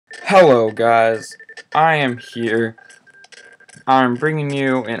Hello guys, I am here. I'm bringing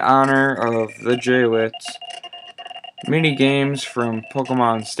you in honor of the J-Wits mini games from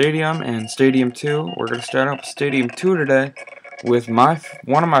Pokemon Stadium and Stadium 2. We're going to start out with Stadium 2 today with one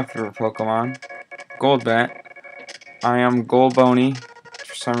of my favorite Pokemon, Golbat. I am Golbony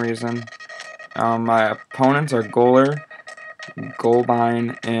for some reason. My opponents are Goler,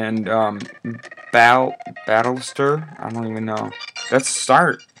 Golbine, and Battlester. I don't even know. Let's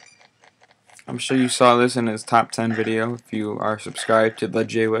start. I'm sure you saw this in his top 10 video if you are subscribed to the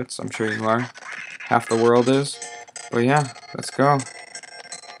J-Wits. I'm sure you are. Half the world is. But yeah, let's go.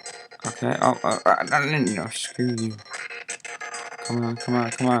 Okay, no, screw you. Come on, come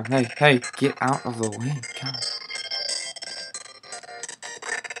on, come on. Hey, get out of the way. God.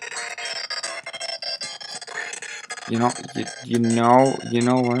 You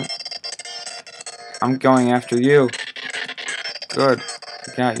know what? I'm going after you. Good.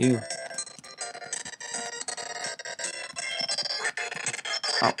 I got you.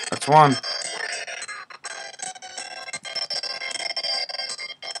 Oh, that's one.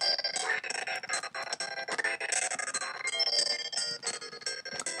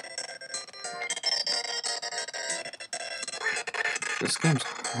 This game's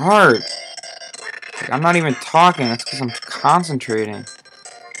hard. Like, I'm not even talking. That's because I'm concentrating.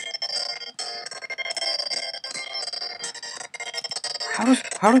 How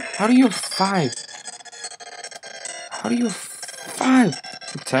do you have 5? How do you have 5?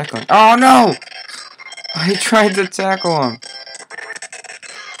 I'm tackling. Oh no! I tried to tackle him.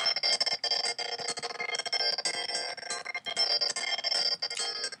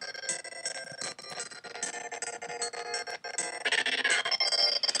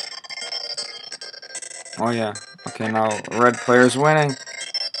 Oh yeah. Okay, now red player's winning.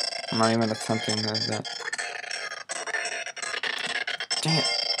 I'm not even attempting that. Dang it.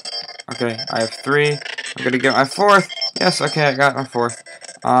 Okay, I have 3. I'm gonna get my 4th. Yes, okay, I got my 4th.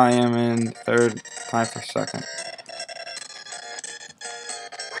 I am in 3rd, time for 2nd.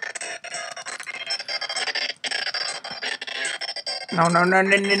 No.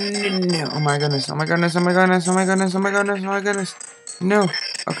 Oh my goodness, oh my goodness, oh my goodness, oh my goodness, oh my goodness, oh my goodness. No.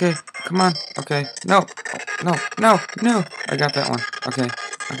 Okay, come on. Okay, no. No. I got that one. Okay.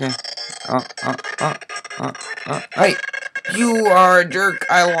 Hey! You are a jerk.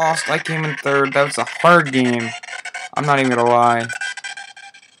 I lost. I came in 3rd. That was a hard game. I'm not even gonna lie.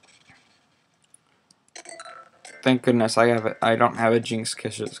 Thank goodness I don't have a Jinx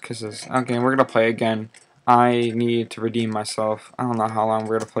kisses. Okay, we're gonna play again. I need to redeem myself. I don't know how long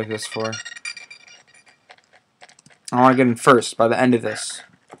we're gonna play this for. I want to get in first by the end of this.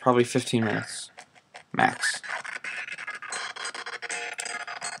 Probably 15 minutes. Max.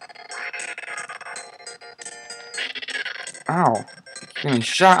 Ow. Getting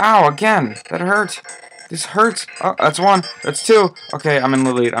shot. Ow, again. That hurt. This hurts. Oh, that's 1. That's 2. Okay, I'm in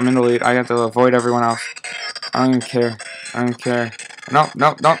the lead. I have to avoid everyone else. I don't even care. No.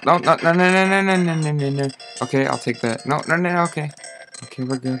 Okay, I'll take that. No, okay. Okay,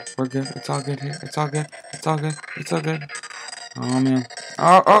 we're good. It's all good here. It's all good. Oh, man.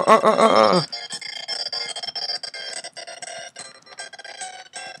 Oh.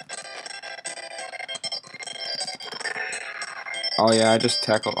 Oh, yeah, I just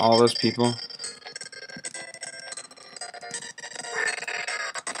tackled all those people.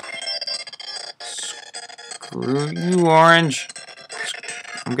 Screw you, orange.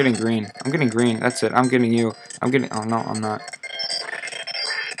 I'm getting green. That's it. I'm getting you. Oh, no, I'm not.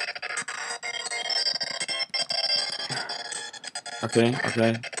 Okay.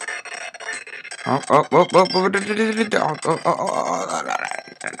 Oh.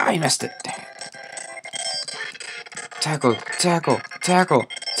 I missed it. Tackle.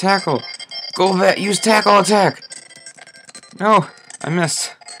 Go vet. Use tackle attack. No, I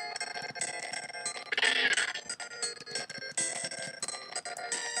missed.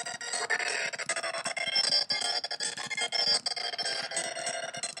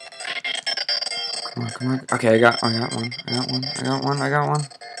 Come on. Okay, I got one.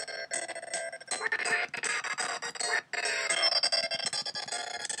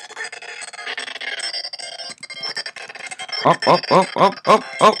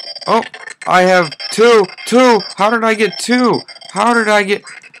 Oh. I have 2. How did I get 2?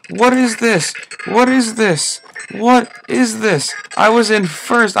 What is this? I was in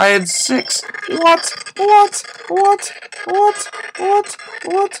 1st. I had 6. What?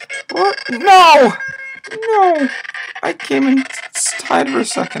 No! I came in tied for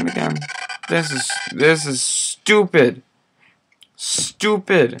 2nd again. This is stupid.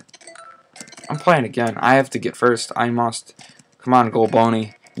 I'm playing again. I have to get 1st. I must. Come on,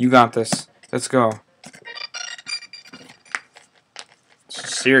 Golbony. You got this. Let's go.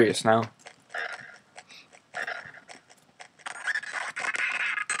 It's serious now.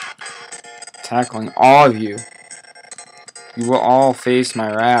 Tackling all of you. You will all face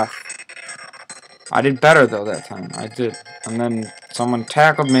my wrath. I did better though that time. I did. And then someone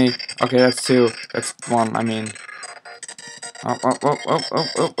tackled me. Okay, that's 2. That's 1. I mean. Oh, oh, oh, oh, oh,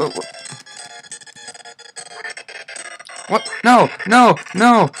 oh, oh. What? No, no,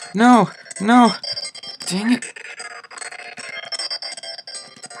 no, no, no. Dang it.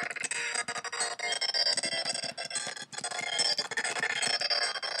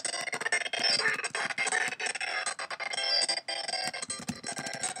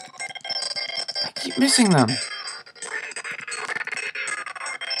 I keep missing them.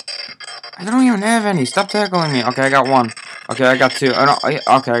 I don't even have any. Stop tackling me. Okay, I got 1. Okay, I got 2.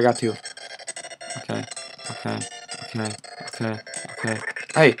 Okay, I got 2. Okay, okay, okay, okay, okay.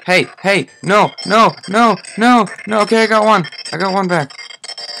 Hey, hey, hey! No, no, no, no, no! Okay, I got 1. I got 1 back.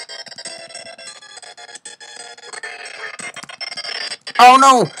 Oh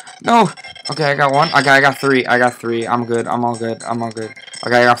no! No! Okay, I got 1. Okay, I got 3. I got 3. I'm good. I'm all good. I'm all good.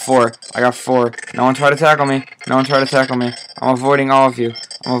 Okay, I got 4. I got 4. No one try to tackle me. No one try to tackle me. I'm avoiding all of you.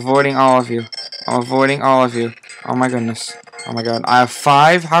 I'm avoiding all of you. I'm avoiding all of you. Oh my goodness. Oh my god. I have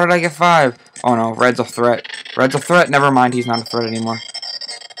 5? How did I get 5? Oh no, Red's a threat. Red's a threat. Never mind, he's not a threat anymore.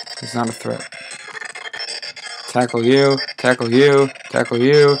 He's not a threat. Tackle you. Tackle you. Tackle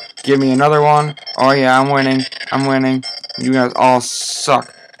you. Give me another one. Oh yeah, I'm winning. I'm winning. You guys all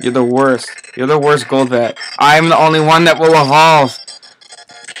suck. You're the worst. You're the worst gold bat. I'm the only one that will evolve.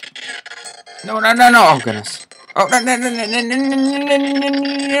 No, no, no, no. Oh, goodness. Oh, no, no, no, no, no, no, no,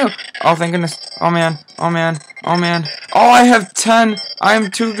 no, no. Oh, thank goodness. Oh, man. Oh, man. Oh, man. Oh, I have 10. I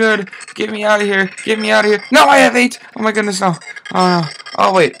am too good. Get me out of here. Get me out of here. No, I have 8. Oh, my goodness, no. Oh, no.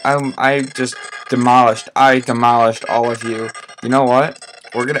 Oh, wait. I just demolished. I demolished all of you. You know what?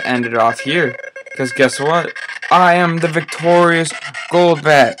 We're going to end it off here. Because guess what? I am the victorious gold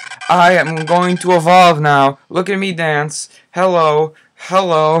bat. I am going to evolve now. Look at me dance. Hello.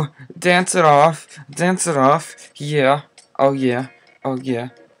 Hello. Dance it off. Dance it off. Yeah. Oh, yeah. Oh, yeah.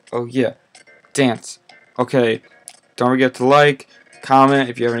 Oh, yeah. Dance. Okay. Don't forget to like, comment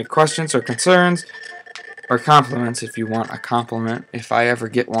if you have any questions or concerns. Or compliments if you want a compliment. If I ever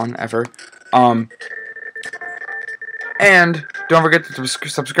get one, ever. And don't forget to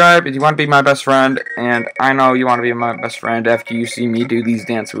subscribe if you want to be my best friend. And I know you want to be my best friend after you see me do these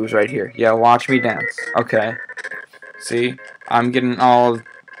dance moves right here. Yeah, watch me dance. Okay. See? I'm getting all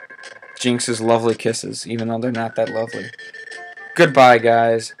Jinx's lovely kisses, even though they're not that lovely. Goodbye,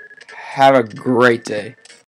 guys. Have a great day.